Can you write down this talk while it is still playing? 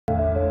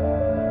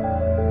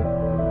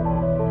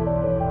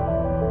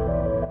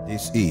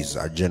This is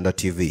Agenda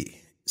TV,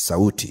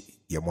 sauti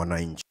ya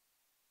mwananchi.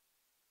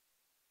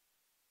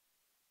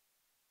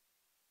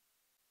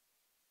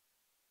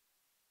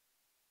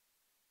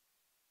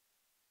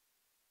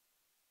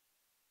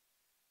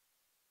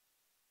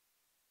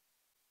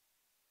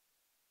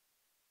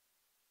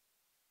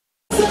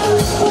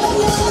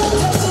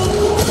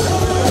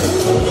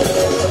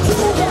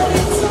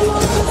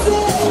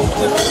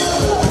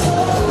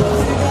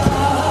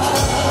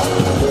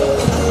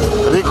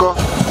 Rico.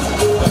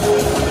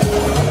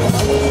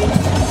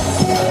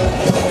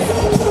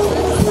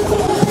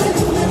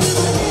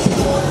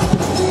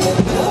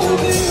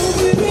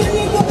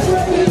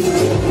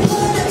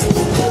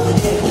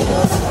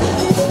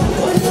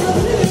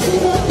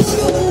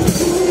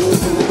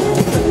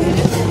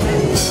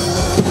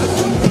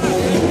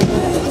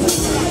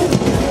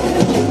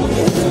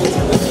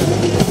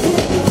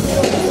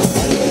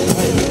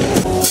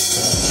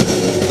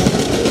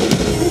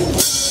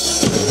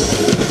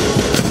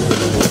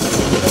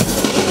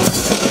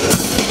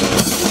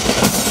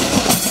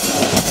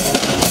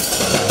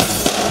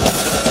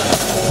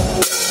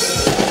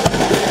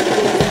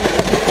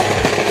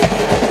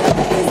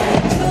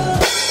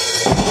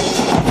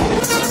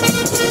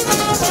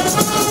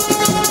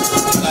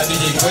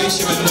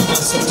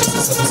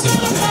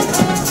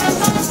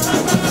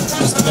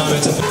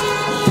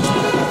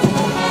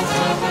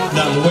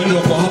 Na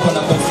mwendo kwa hapa na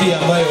kofia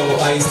ambayo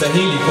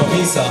haistahili kwa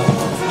misa,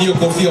 hiyo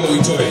kofia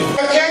uitoe.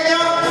 Kenya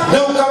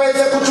na ukaweze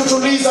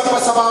kututuliza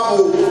kwa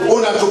sababu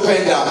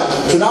unatupenda.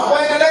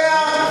 Tunapoendelea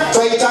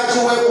tunahitaji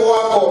uwepo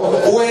wako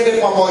uende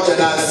pamoja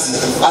nasi.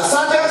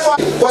 Asante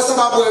kwa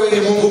sababu wewe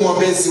ni Mungu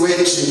mwombezi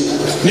wetu.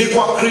 Ni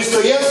kwa Kristo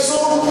Yesu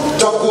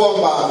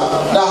tutakuomba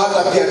na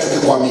hata pia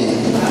tukikwamini.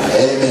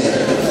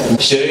 Amen.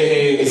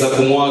 Sherehe za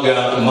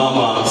kumwaga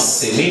Mama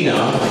Selina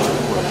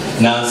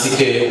na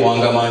asike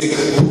Wangamati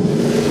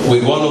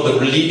with one of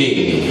the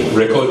leading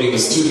recording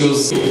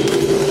studios.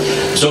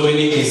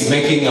 Dominic is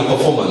making a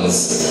performance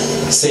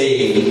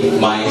saying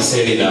My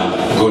Selina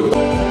good.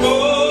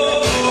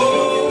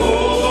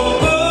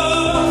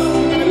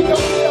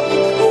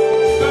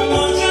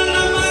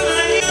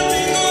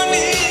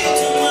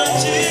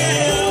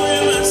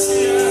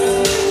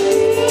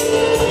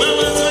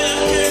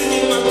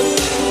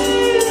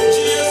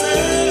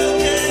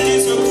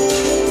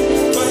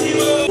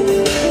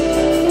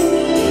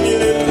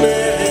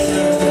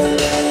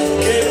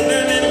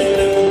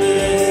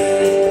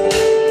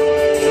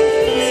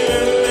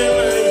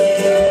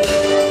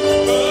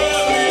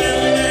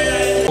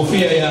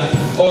 Kofia ya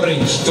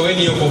orange, toeni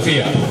hiyo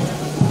kofia.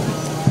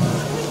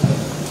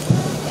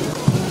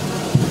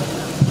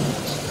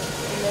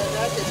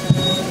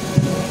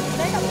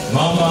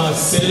 Mama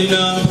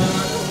Selina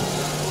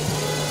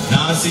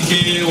na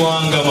asike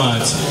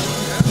Wangamati.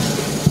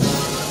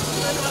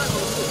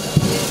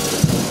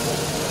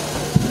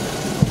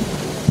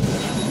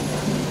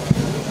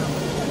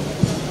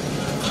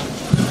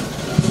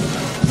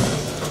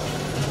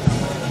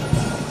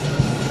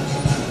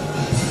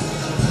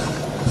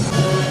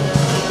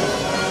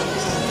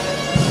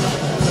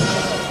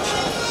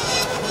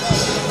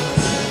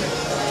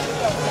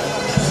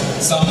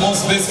 Some more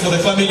space for the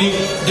family.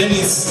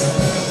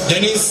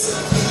 Dennis,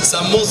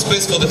 some more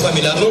space for the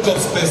family. A lot of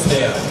space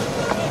there.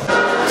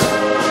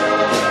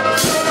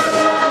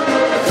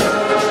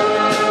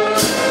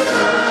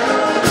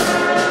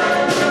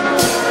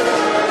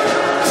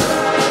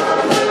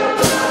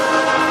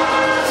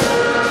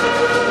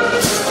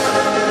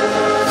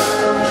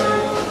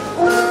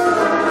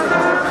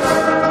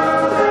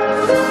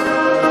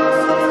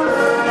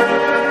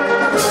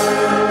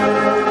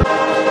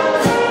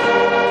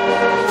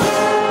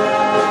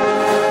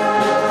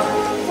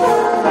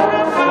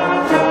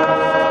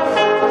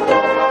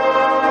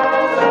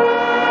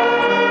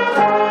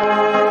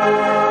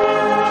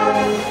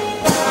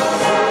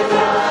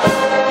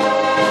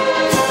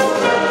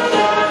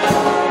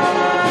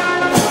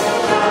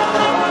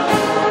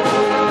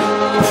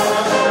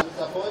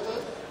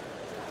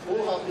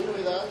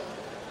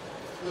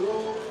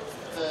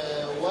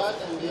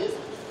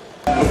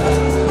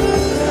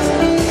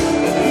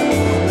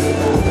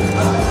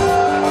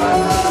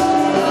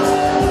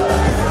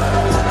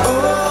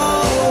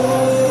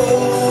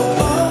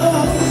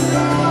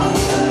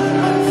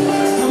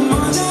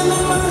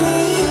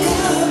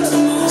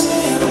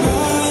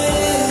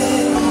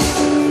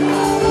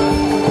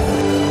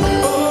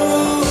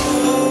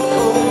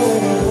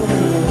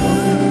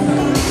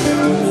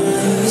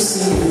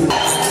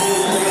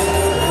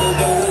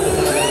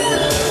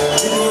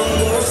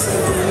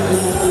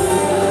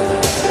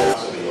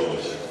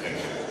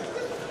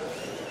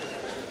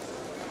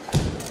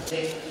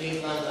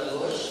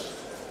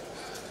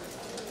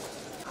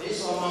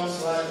 This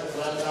woman's word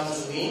welcome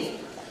to me,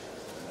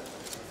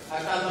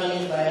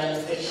 accompanied by an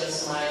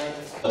infectious smile.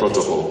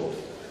 Protocol.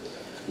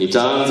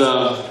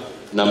 Nitaanza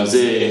na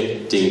mzee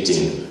Ting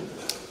Ting.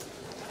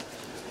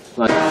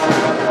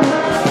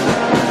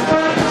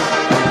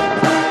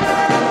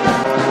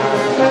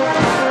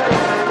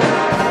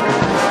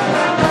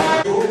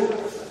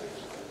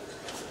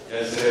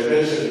 As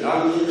mentioned,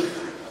 Army,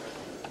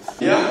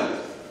 yeah.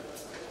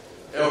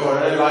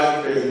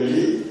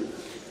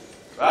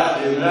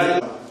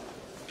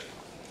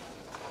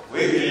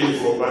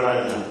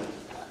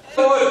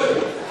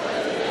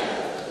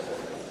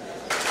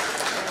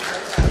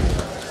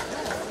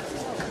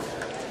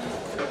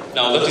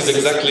 Now that is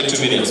exactly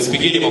 2 minutes.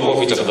 Mpigeni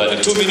makofi tafadhali.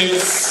 2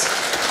 minutes.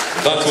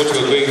 That's what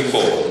we're going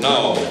for.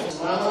 Now.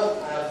 Mama,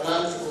 I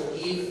plan to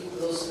forgive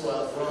those who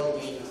have wronged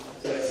me in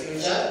the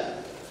future,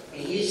 be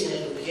it in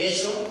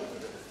education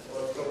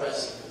or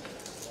property.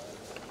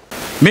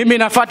 Mimi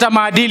nafuata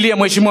maadili ya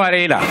Mheshimiwa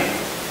Raila.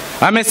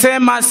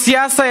 Amesema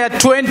siasa ya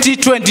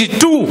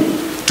 2022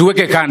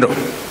 tuweke kando.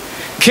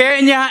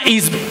 Kenya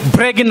is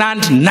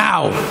pregnant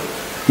now.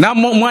 Na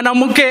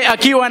mwanamke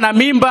akiwa na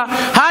mimba,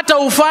 hata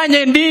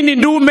ufanye ndini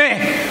ndume,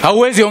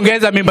 hauwezi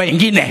ongeza mimba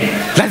ingine.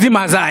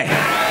 Lazima azae.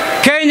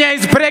 Kenya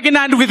is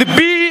pregnant with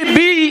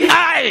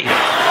BBI.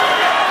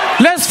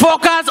 Let's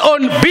focus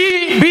on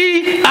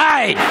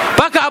BBI.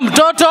 Paka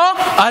mtoto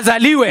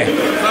azaliwe.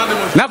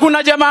 Na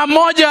kuna jamaa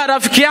mmoja,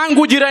 rafiki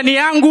yangu, jirani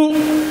yangu,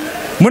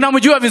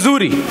 mnamjua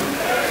vizuri.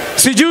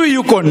 Sijui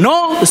yuko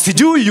no,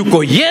 sijui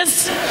yuko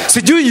yes,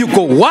 sijui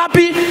yuko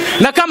wapi.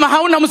 Na kama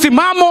hauna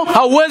msimamo,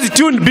 hauwezi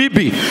tune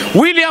bibi.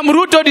 William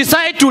Ruto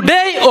decide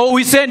today or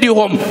we send you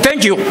home.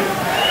 Thank you.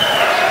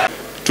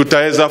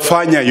 Tutaweza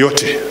fanya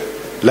yote,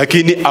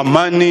 lakini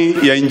amani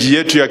ya nchi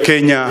yetu ya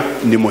Kenya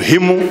ni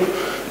muhimu.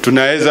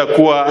 Tunaweza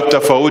kuwa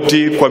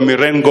tofauti kwa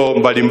mirengo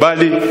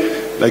mbalimbali,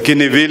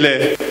 lakini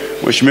vile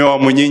Mheshimiwa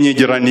Munyinyi,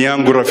 jirani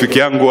yangu, rafiki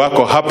yangu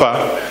wako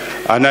hapa,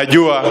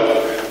 anajua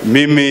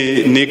mimi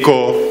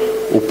niko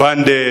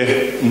upande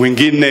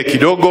mwingine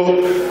kidogo,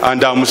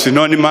 and I'm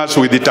synonymous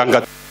with the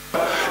Tanga.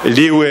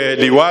 Liwe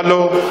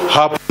liwalo,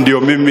 hapo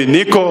ndio mimi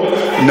niko,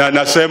 na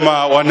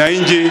nasema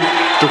wananchi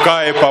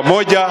tukae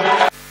pamoja,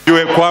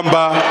 tujue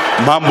kwamba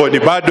mambo ni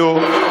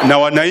bado, na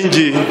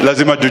wananchi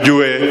lazima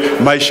tujue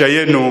maisha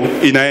yenu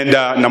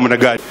inaenda namna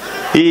gani.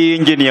 Hii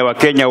nchi ni ya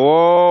Wakenya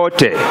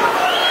wote,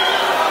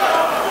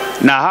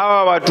 na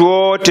hawa watu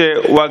wote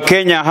wa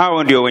Kenya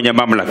hao ndio wenye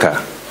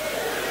mamlaka.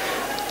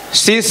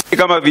 Sisi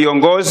kama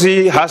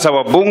viongozi, hasa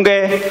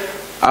wabunge,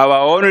 our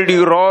only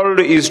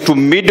role is to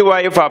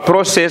midwife a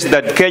process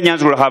that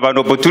Kenyans will have an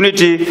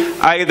opportunity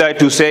either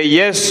to say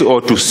yes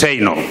or to say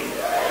no.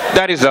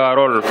 That is our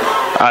role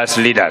as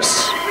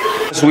leaders.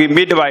 As we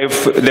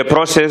midwife the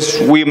process,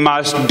 we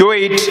must do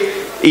it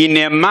in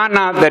a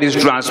manner that is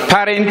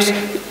transparent,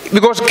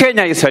 because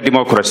Kenya is a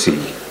democracy.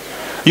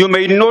 You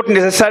may not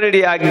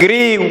necessarily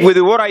agree with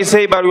what I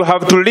say, but you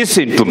have to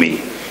listen to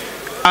me.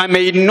 I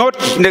may not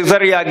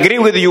necessarily agree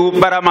with you,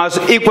 but I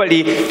must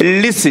equally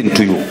listen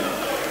to you.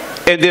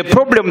 And the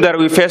problem that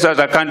we face as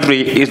a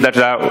country is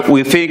that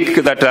we think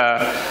that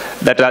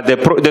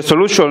the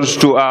solutions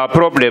to our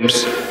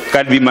problems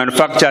can be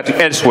manufactured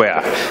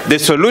elsewhere. The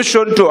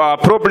solution to our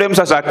problems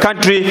as a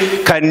country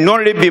can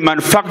only be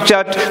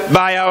manufactured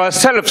by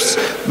ourselves,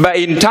 but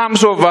in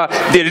terms of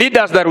the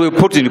leaders that we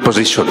put in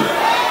position.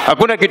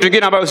 Hakuna kitu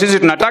kingine ambayo sisi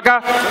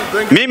tunataka.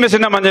 Mimi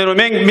sina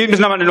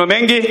maneno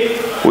mengi.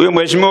 Huyu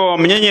Mheshimiwa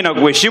Mnyinyi na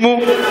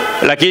kuheshimu,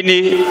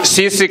 lakini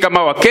sisi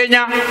kama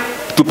Wakenya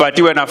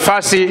tupatiwe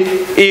nafasi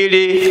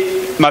ili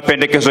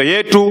mapendekezo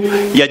yetu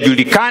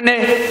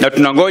yajulikane, na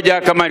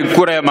tunangoja kama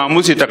kura ya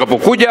maamuzi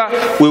itakapokuja,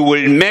 we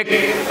will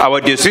make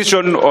our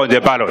decision on the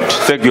ballot.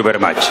 Thank you very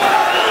much.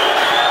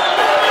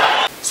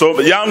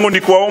 So yangu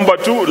ni kuwaomba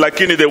tu,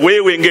 lakini the way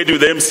we engage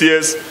with the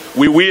MCS,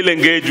 we will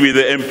engage with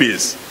the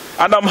MPs.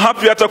 And I'm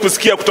happy hata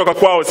kusikia kutoka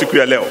kwao siku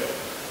ya leo.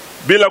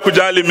 Bila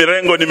kujali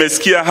mirengo,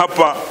 nimesikia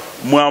hapa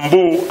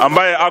Mwambu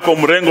ambaye ako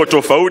mrengo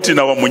tofauti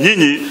na wa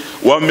Munyinyi,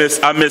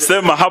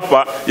 amesema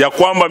hapa ya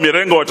kwamba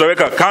mirengo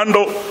wataweka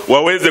kando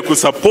waweze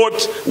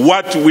kusupport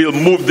what will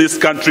move this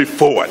country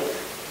forward.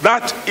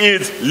 That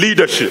is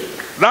leadership.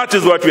 That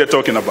is what we are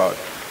talking about.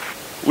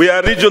 We are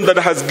a region that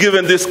has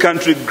given this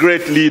country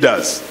great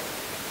leaders.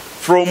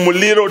 From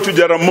Muliro to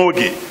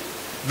Jaramogi,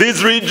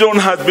 this region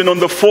has been on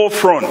the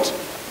forefront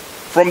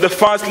from the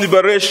first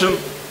liberation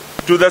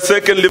to the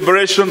second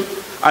liberation,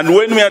 and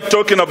when we are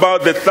talking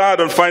about the third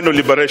and final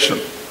liberation,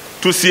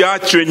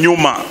 tusiachwe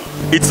nyuma.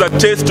 It's a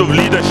taste of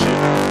leadership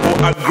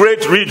for a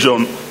great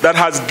region that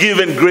has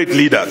given great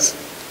leaders.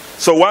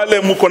 So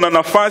wale muko na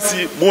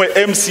nafasi,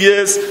 muwe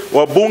MCS,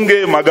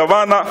 wabunge,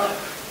 magavana,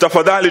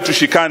 tafadhali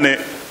tushikane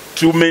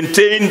to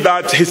maintain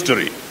that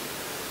history.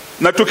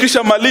 Na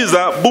tukisha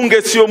maliza,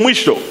 bunge sio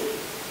mwisho.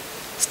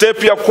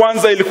 Step ya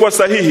kwanza ilikuwa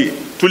sahihi,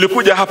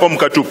 tulikuja hapa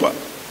mkatupa.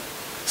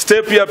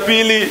 Step ya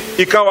pili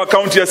ikawa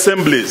county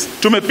assemblies,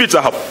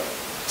 tumepita hapo.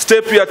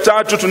 Step ya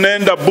tatu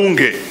tunaenda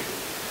bunge.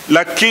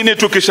 Lakini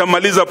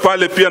tukishamaliza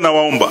pale pia na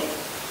waomba,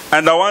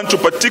 and I want to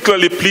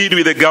particularly plead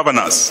with the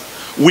governors,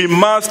 we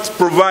must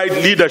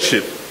provide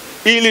leadership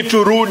ili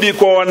turudi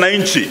kwa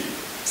wananchi,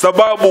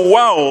 sababu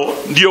wao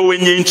ndio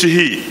wenye nchi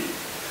hii,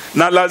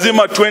 na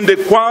lazima tuende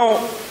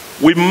kwao.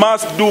 We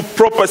must do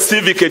proper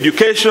civic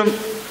education.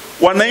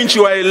 Wananchi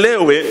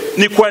waelewe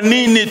ni kwa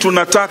nini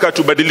tunataka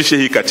tubadilishe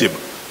hii katiba.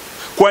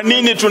 Kwa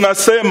nini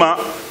tunasema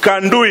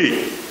Kandui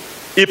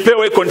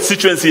ipewe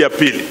constituency ya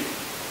pili?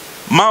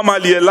 Mama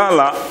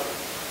aliyelala,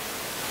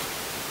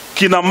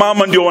 kina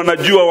mama ndio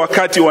wanajua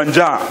wakati wa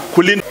njaa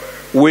kulinda.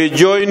 We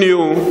join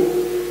you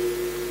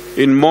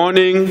in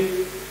mourning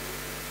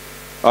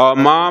our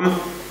mom,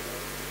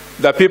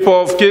 the people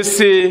of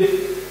Kisii,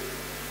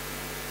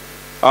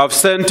 have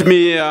sent me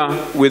here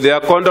with their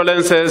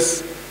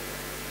condolences.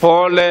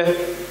 Pole,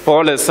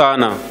 pole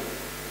sana.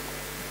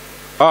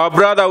 Our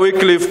brother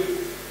Wycliffe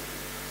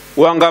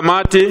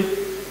Wangamati,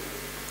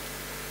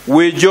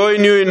 we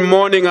join you in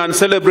mourning and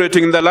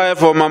celebrating the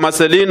life of Mama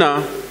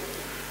Selina,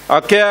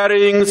 a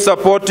caring,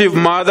 supportive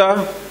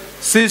mother,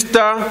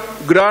 sister,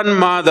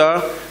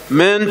 grandmother,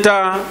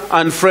 mentor,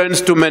 and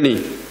friends to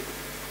many.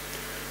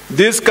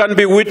 This can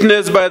be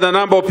witnessed by the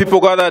number of people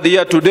gathered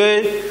here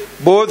today,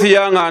 both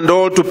young and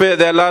old, to pay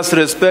their last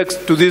respects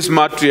to this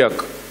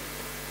matriarch.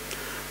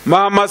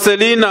 Mama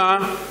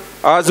Selina,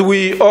 as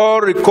we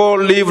all recall,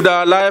 lived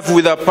her life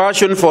with a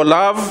passion for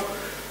love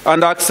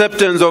and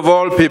acceptance of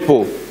all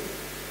people.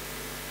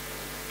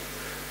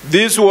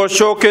 This was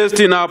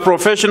showcased in her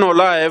professional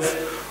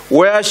life,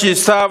 where she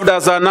served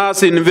as a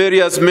nurse in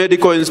various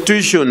medical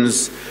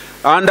institutions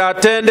and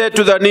attended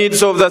to the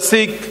needs of the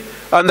sick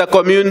and the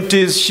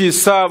communities she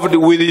served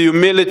with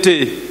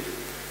humility,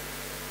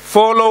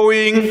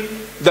 following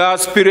the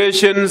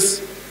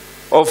aspirations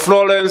of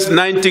Florence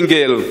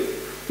Nightingale,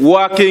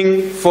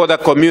 working for the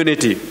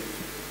community.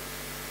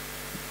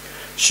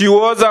 She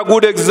was a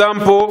good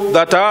example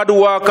that hard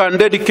work and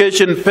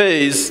dedication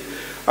pays,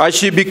 as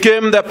she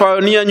became the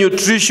pioneer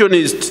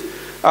nutritionist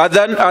at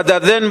the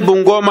then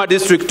Bungoma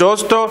district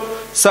hospital,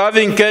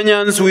 serving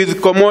Kenyans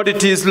with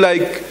commodities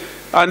like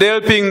and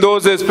helping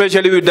those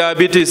especially with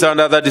diabetes and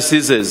other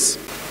diseases.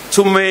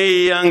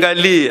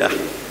 Tumeiangalia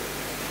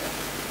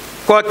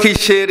kwa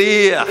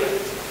kisheria,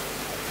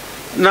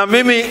 na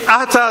mimi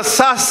hata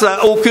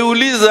sasa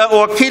ukiuliza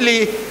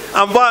wakili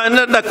ambaye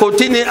anaenda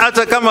kotini,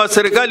 hata kama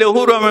serikali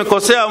Uhuru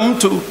amekosea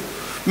mtu,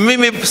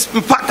 mimi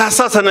mpaka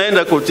sasa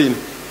naenda kotini.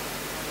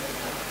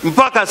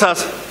 Mpaka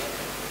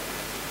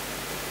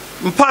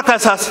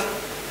sasa.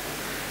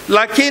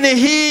 Lakini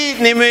hii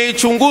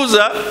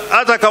nimeichunguza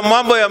hata kama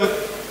mambo ya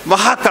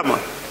mahakama,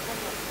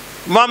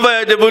 mambo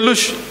ya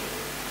devolution.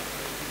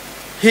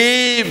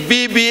 Hii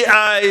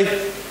BBI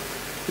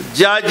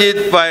judge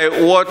it by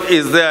what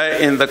is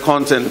there in the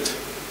content.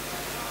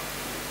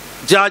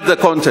 Judge the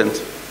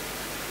content.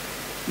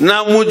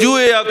 Na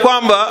mjue ya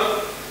kwamba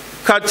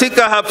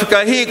katika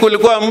Afrika hii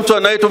kulikuwa mtu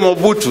anaitwa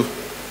Mobutu.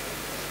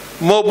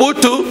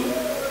 Mobutu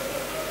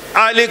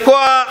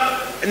alikuwa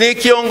ni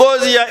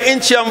kiongozi ya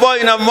nchi ambayo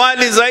ina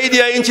mali zaidi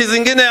ya nchi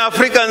zingine ya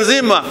Afrika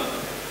nzima,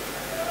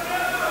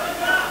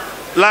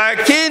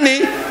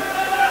 lakini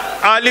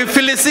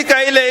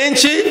alifilisika ile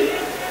nchi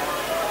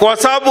kwa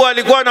sababu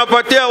alikuwa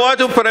anapatia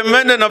watu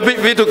peremende na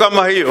vitu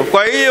kama hiyo.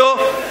 Kwa hiyo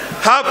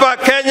hapa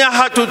Kenya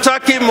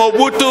hatutaki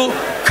Mobutu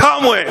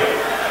kamwe.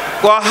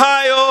 Kwa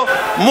hayo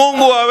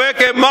Mungu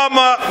aweke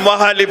mama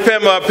mahali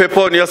pema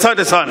peponi.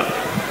 Asante sana.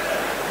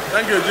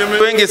 Thank you, Jimmy.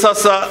 Wengi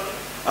sasa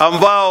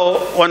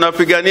ambao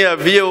wanapigania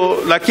vyeo,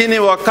 lakini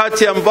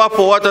wakati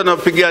ambapo watu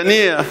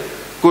wanapigania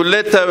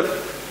kuleta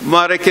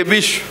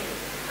marekebisho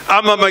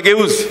ama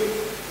mageuzi,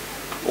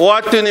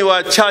 watu ni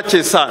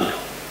wachache sana.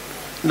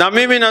 Na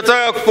mimi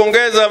nataka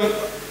kupongeza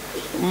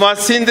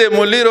Masinde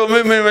Muliro.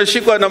 Mimi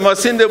nimeshikwa na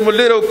Masinde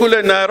Muliro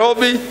kule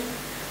Nairobi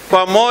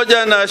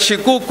pamoja na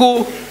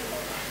Shikuku,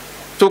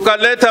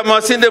 tukaleta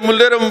Masinde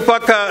Muliro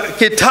mpaka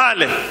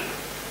Kitale.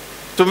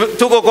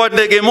 Tuko kwa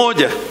ndege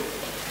moja.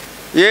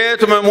 Yeye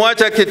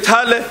tumemwacha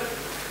Kitale,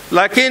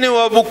 lakini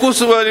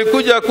Wabukusu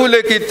walikuja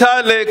kule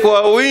Kitale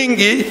kwa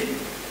wingi,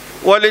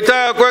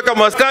 walitaka kuweka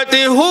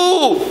maskati.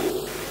 Huu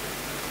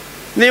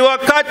ni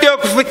wakati wa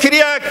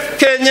kufikiria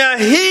Kenya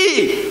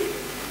hii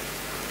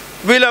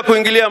bila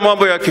kuingilia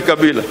mambo ya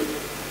kikabila.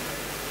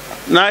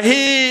 Na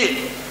hii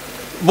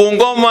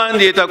Bungoma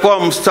ndiyo itakuwa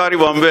mstari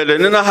wa mbele,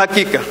 nina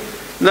hakika.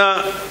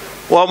 Na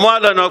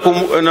Wamala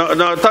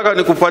nataka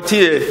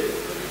nikupatie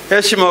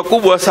heshima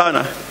kubwa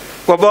sana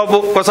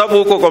kwa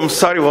sababu uko kwa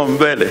mstari wa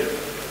mbele.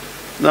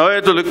 Na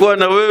wewe tulikuwa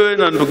na wewe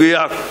na ndugu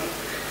yako.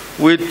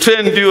 We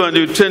trained you and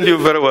you trained you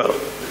very well.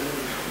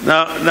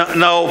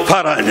 Na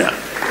Oparanya.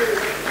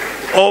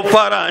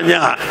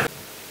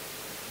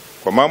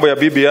 Kwa mambo ya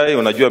BBI,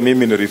 unajua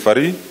mimi ni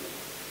referee.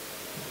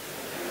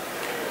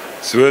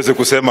 Siwezi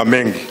kusema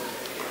mengi.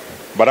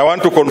 But I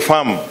want to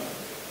confirm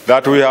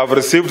that we have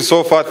received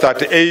so far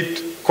 38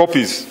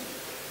 copies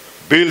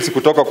bills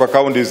kutoka kwa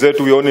county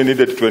zetu. We only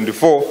needed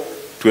 24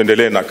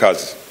 tuendelee na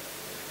kazi.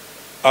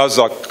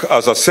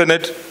 As a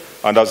Senate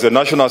and as the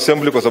National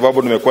Assembly, kwa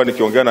sababu nimekuwa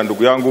nikiongea na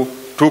ndugu yangu,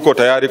 tuko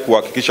tayari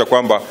kuhakikisha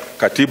kwamba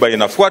katiba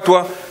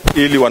inafuatwa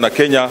ili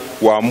Wanakenya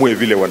waamue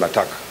vile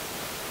wanataka.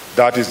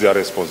 That is their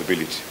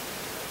responsibility.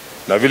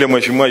 Na vile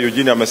Mheshimiwa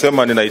Eugene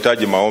amesema,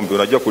 ninahitaji maombi.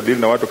 Unajua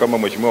kudili na watu kama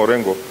Mheshimiwa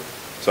Orengo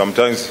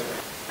sometimes.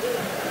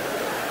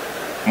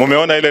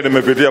 Mumeona ile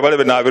nimepitia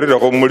wale na abiria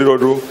kwa muliro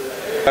tu.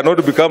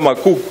 Cannot become a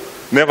cook,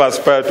 never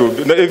aspire to.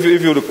 If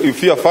you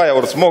fear fire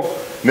or smoke,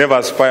 never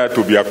aspire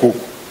to be a cook.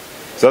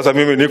 Sasa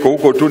mimi niko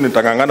huko tu,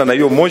 nitangangana na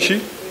hiyo moshi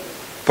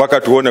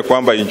mpaka tuone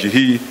kwamba nchi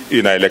hii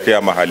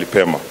inaelekea mahali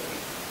pema.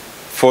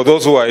 For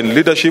those who are in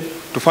leadership,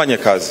 tufanye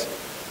kazi.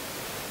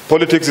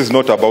 Politics is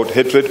not about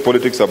hatred.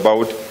 Politics is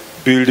about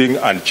building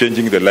and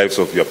changing the lives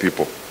of your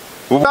people.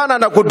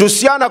 na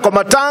kutusiana kwa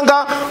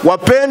matanga,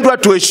 wapendwa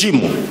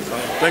tuheshimu.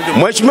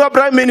 Mheshimiwa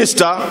Prime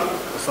Minister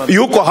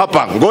yuko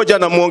hapa, ngoja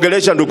na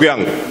muongelesha ndugu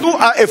yangu. You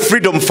are a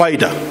freedom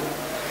fighter.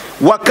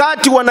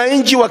 Wakati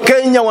wananchi wa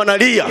Kenya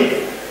wanalia,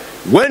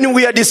 when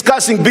we are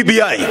discussing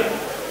BBI,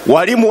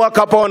 walimu wako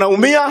hapa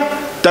wanaumia,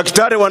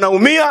 daktari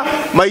wanaumia,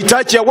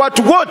 mahitaji ya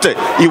watu wote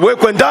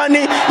iwekwe ndani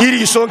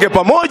ili isonge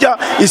pamoja,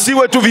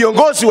 isiwe tu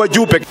viongozi wa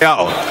juu peke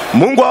yao.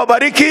 Mungu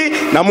awabariki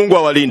na Mungu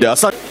awalinde.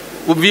 Asante.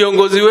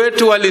 Viongozi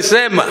wetu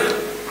walisema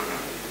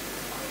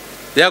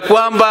ya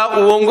kwamba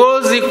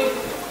uongozi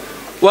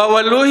wa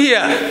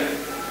Waluhya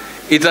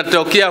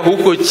itatokea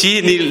huko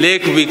chini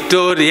Lake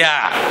Victoria.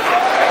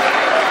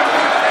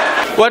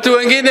 Watu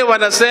wengine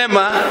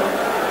wanasema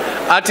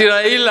ati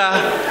Raila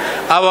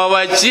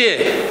awawachie.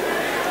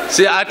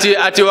 Si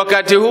ati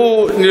wakati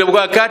huu ni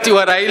wakati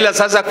wa Raila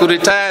sasa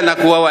kuretire na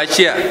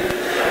kuwawachia.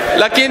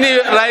 Lakini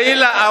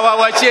Raila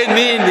awawachie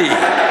nini?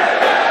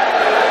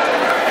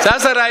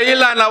 Sasa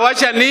Raila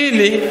anawacha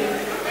nini?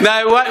 Na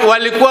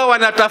walikuwa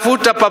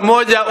wanatafuta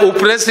pamoja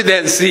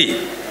upresidency.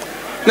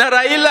 Na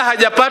Raila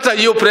hajapata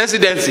hiyo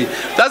presidency.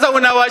 Sasa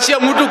unawachia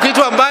mtu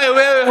kitu ambaye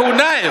wewe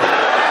hunayo.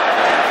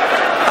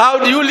 How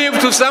do you leave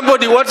to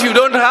somebody what you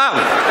don't have?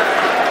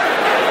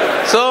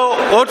 So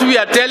what we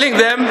are telling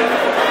them,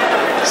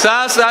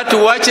 sasa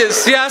tuwache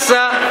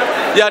siasa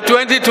ya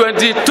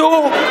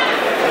 2022,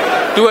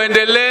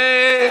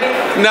 tuendelee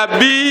na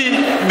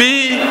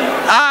BBI,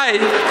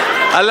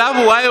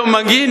 alafu hayo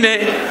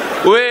mengine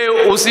we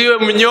usiwe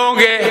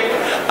mnyonge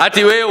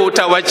ati we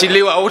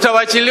utawachiliwa.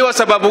 Utawachiliwa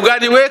sababu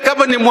gani? We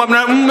kama ni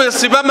mwanamume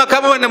simama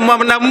kama ni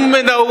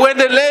mwanamume na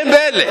uendelee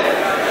mbele.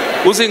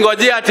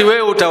 Usingojea ati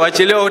we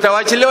utawachiliwa.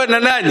 Utawachiliwa na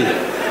nani?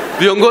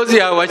 Viongozi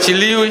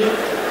hawachiliwi.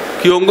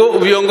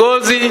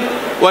 Viongozi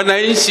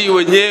wananchi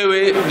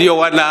wenyewe ndio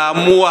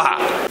wanaamua.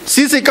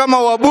 Sisi kama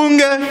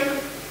wabunge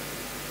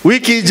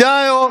wiki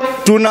ijayo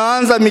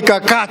tunaanza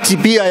mikakati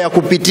pia ya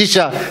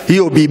kupitisha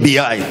hiyo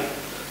BBI.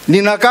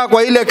 Ninakaa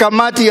kwa ile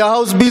kamati ya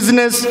House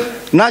Business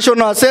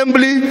National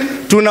Assembly,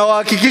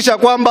 tunawahakikisha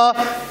kwamba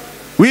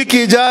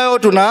wiki ijayo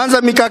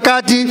tunaanza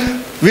mikakati,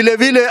 vile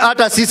vile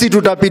hata sisi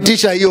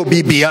tutapitisha hiyo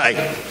BBI.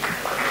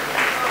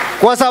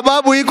 Kwa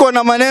sababu iko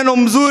na maneno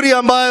mzuri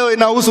ambayo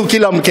inahusu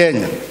kila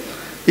Mkenya.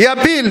 Ya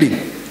pili,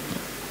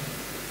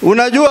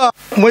 unajua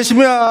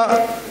Mheshimiwa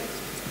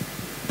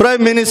Prime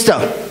Minister,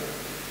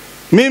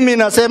 mimi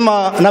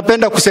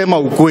napenda kusema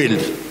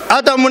ukweli.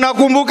 Hata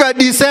mnakumbuka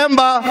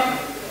Disemba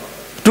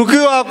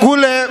tukiwa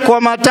kule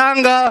kwa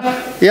matanga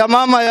ya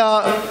mama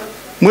ya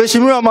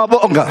Mheshimiwa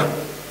Mabonga,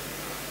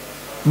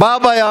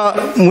 baba ya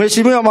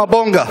Mheshimiwa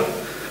Mabonga,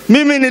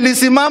 mimi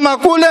nilisimama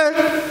kule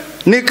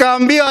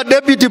nikaambia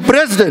Deputy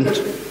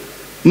President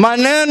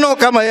maneno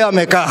kama yeye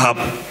amekaa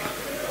hapa.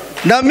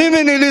 Na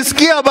mimi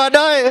nilisikia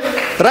baadaye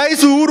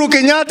Rais Uhuru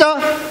Kenyatta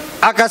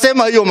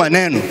akasema hiyo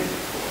maneno.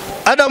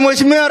 Hata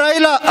Mheshimiwa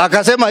Raila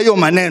akasema hiyo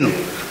maneno.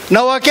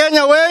 Na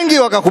Wakenya wengi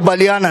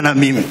wakakubaliana na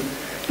mimi.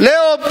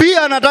 Leo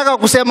pia nataka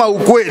kusema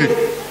ukweli.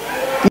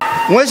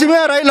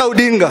 Mheshimiwa Raila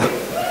Odinga,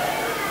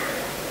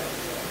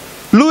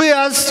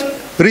 Luhyas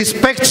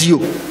respect you.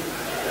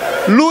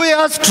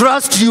 Luhyas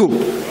trust you.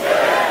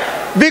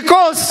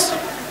 Because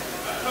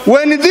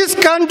when this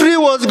country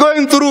was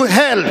going through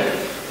hell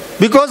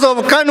because of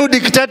KANU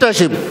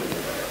dictatorship,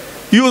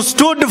 you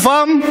stood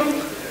firm,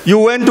 you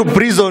went to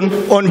prison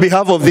on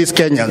behalf of these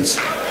Kenyans.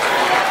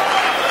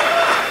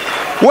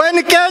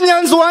 When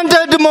Kenyans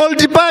wanted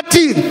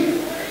multi-party,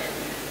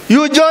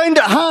 you joined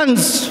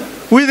hands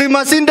with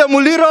Masinde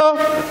Muliro,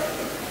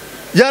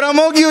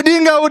 Jaramogi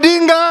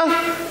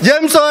Odinga,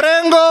 James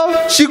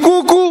Orengo,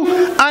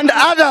 Shikuku, and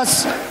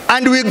others,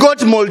 and we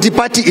got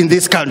multi-party in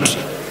this country.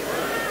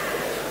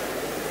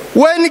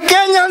 When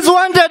Kenyans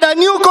wanted a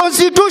new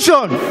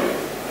constitution,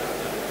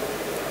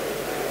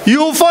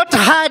 you fought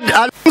hard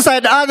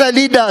alongside other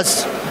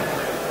leaders.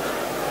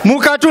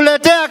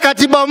 Mukatuletea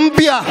katiba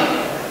mpya.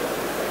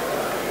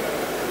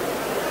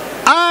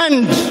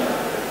 And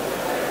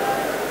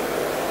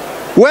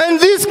when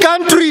this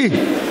country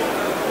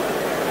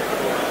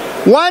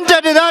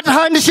wanted that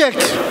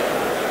handshake,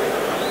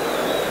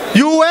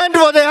 you went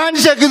for the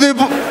handshake with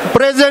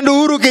President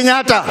Uhuru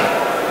Kenyatta.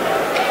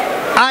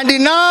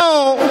 And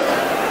now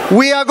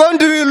we are going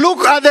to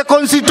look at the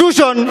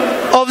constitution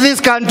of this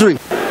country.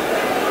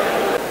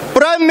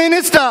 Prime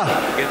Minister,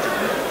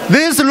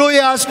 these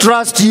lawyers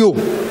trust you.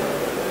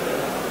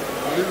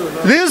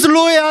 These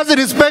lawyers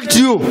respect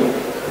you.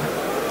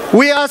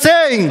 We are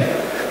saying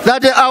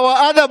that our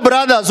other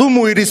brothers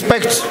whom we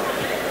respect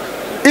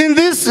in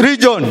this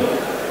region,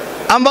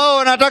 ambao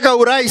wanataka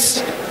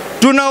urais,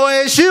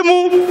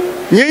 tunawaheshimu,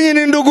 nyinyi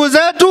ni ndugu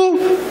zetu,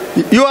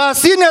 you are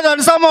senior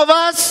than some of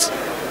us,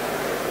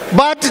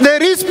 but the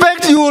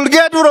respect you will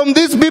get from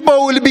these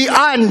people will be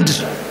earned.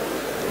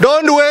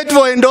 Don't wait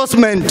for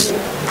endorsement.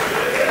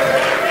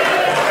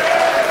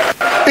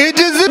 It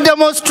is to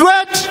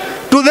demonstrate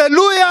to the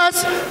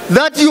lawyers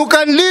that you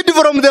can lead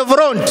from the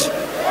front.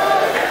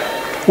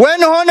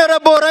 When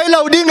Honorable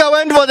Raila Odinga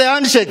went for the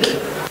handshake,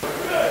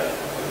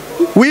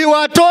 We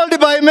were told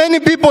by many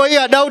people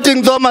here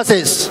doubting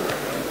Thomases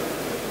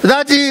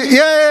that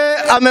yeye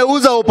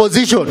ameuza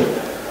opposition.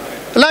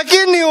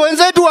 Lakini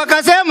wenzetu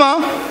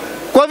wakasema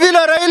kwa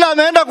vile Raila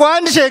ameenda kwa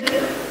handshake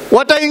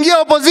wataingia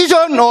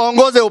opposition na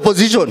waongoze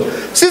opposition.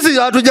 Sisi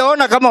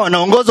hatujaona kama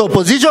wanaongoza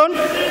opposition.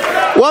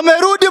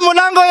 Wamerudi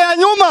mlango ya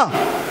nyuma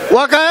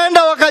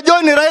wakaenda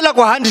wakajoin Raila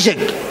kwa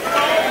handshake.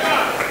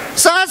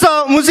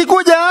 Sasa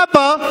msikuja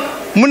hapa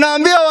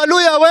mnaambia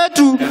Waluya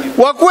wetu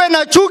wakuwe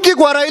na chuki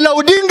kwa Raila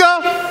Odinga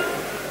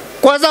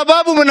kwa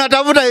sababu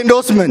mnatafuta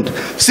endorsement.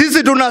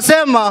 Sisi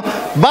tunasema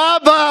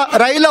baba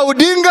Raila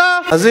Odinga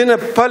hazina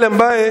pale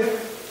ambaye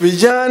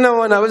vijana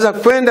wanaweza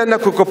kwenda na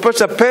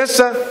kukopesha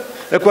pesa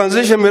ya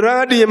kuanzisha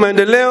miradi ya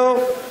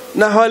maendeleo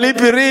na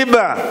hawalipi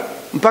riba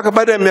mpaka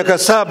baada ya miaka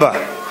 7.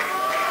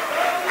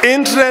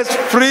 Interest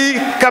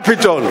free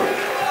capital.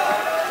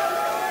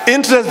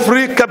 Interest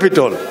free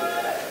capital.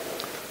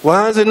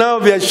 Waanze nao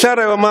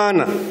biashara ya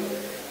maana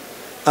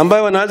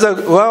ambayo wanaweza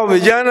wao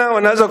vijana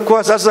wanaweza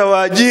kuwa sasa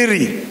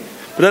waajiri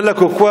badala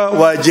kuwa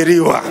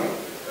waajiriwa.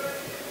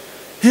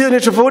 Hiyo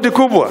ni tofauti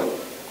kubwa.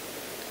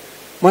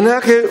 Maana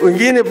yake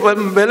wengine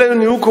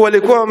mbeleni huko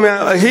walikuwa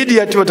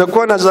wameahidi ati watakuwa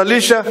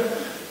wanazalisha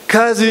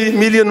kazi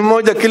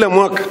 1,000,000 kila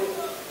mwaka.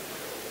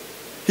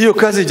 Hiyo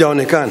kazi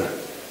haijaonekana.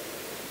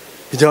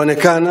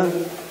 Haijaonekana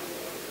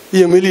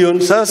hiyo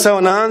milioni. Sasa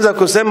wanaanza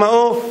kusema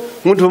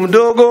mtu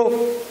mdogo,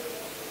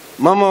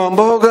 mama wa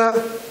mboga,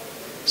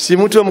 si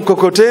mtu wa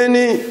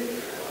mkokoteni,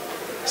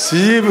 si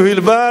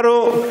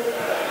wheelbarrow.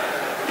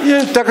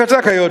 Hiyo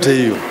takataka yote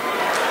hiyo.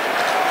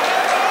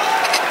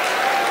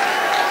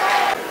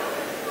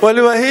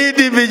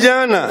 Waliwaahidi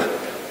vijana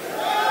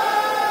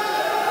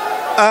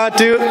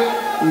ati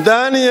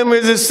ndani ya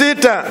miezi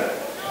 6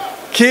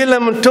 kila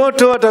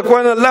mtoto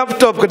atakuwa na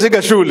laptop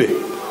katika shule.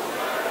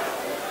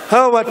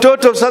 Hao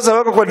watoto sasa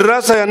wako kwa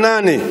darasa ya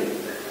 8.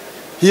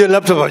 Hiyo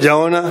laptop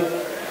hawajaona.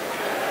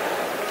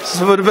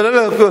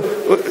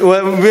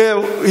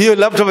 Hiyo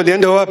laptop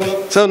ilienda wapi?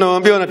 Sasa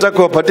nawaambia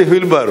wanataka wapatie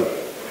wheelbarrow.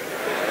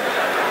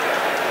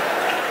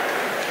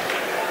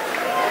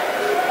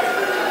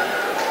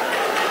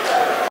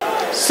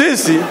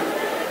 Sisi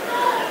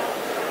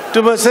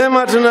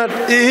tumesema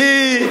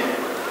hii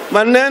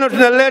maneno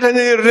tunaleta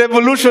ni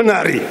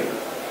revolutionary.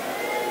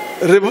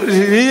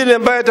 Ile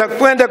ambayo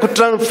itakwenda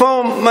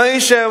kutransform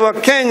maisha ya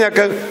Wakenya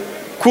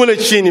kule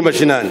chini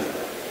mashinani.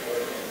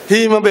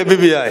 Hii mambo ya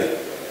BBI.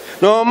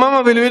 Na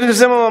wamama vile vile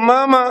tunasema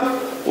wamama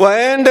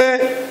waende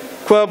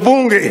kwa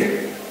bunge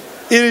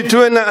ili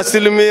tuwe na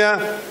 33%.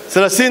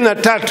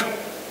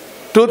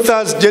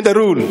 2/3 gender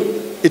rule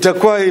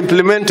itakuwa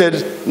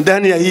implemented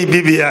ndani ya hii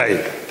BBI.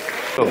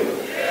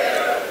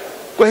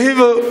 Kwa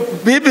hivyo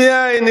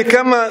BBI ni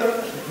kama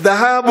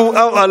dhahabu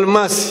au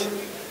almasi.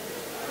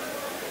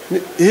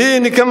 Hii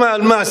ni kama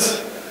almasi.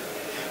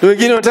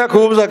 Wengine wanataka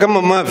kuuza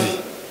kama mavi.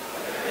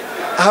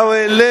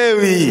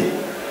 Hawaelewi.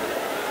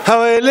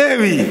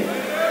 Hawaelewi.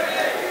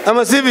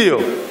 Ama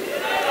sivyo?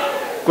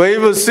 Kwa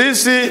hivyo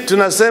sisi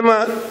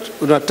tunasema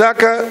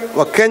tunataka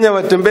Wakenya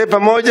watembee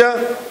pamoja.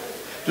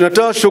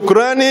 Tunatoa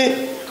shukrani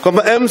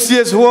kwa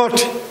MCS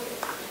wote.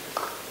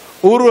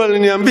 Uhuru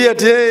aliniambia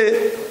ati yeye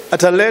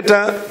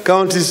ataleta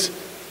counties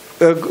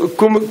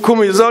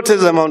 10 zote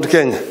za Mount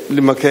Kenya,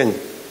 Mlima Kenya.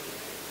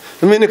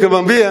 Mimi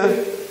nikamwambia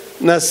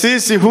na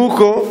sisi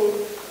huko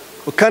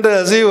ukanda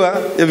ya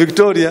ziwa ya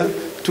Victoria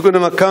tuko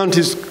na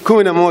counties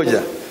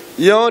 11.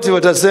 Yote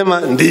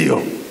watasema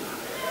ndio.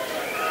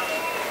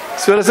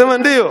 Si wanasema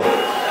ndio?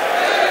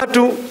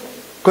 Watu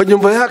kwa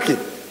nyumba yake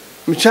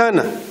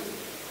mchana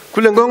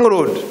kule Ngong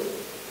Road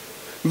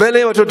mbele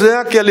ya watoto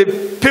yake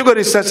alipigwa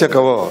risasi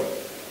akawawa.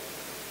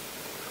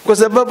 Kwa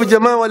sababu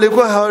jamaa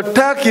walikuwa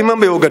hawataki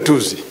mambo ya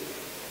ugatuzi.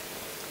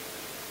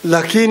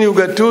 Lakini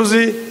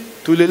ugatuzi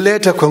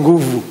tulileta kwa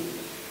nguvu.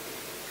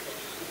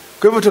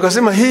 Kwa hivyo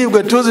tukasema hii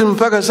ugatuzi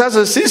mpaka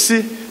sasa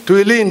sisi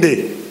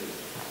tuilinde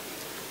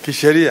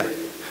kisheria.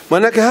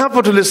 Maana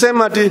hapo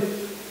tulisema ati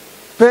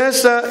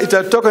pesa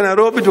itatoka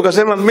Nairobi,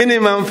 tukasema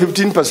minimum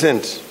 15%.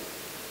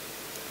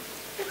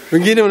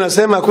 Wengine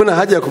wanasema hakuna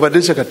haja ya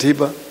kubadilisha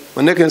katiba.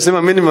 Maana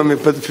nasema minimum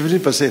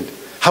 15%.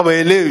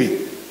 Hawaelewi.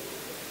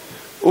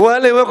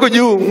 Wale wako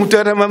juu, mtu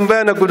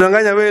atamwambia na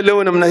kudanganya wewe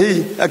leo namna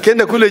hii,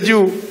 akienda kule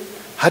juu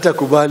hata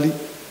kubali.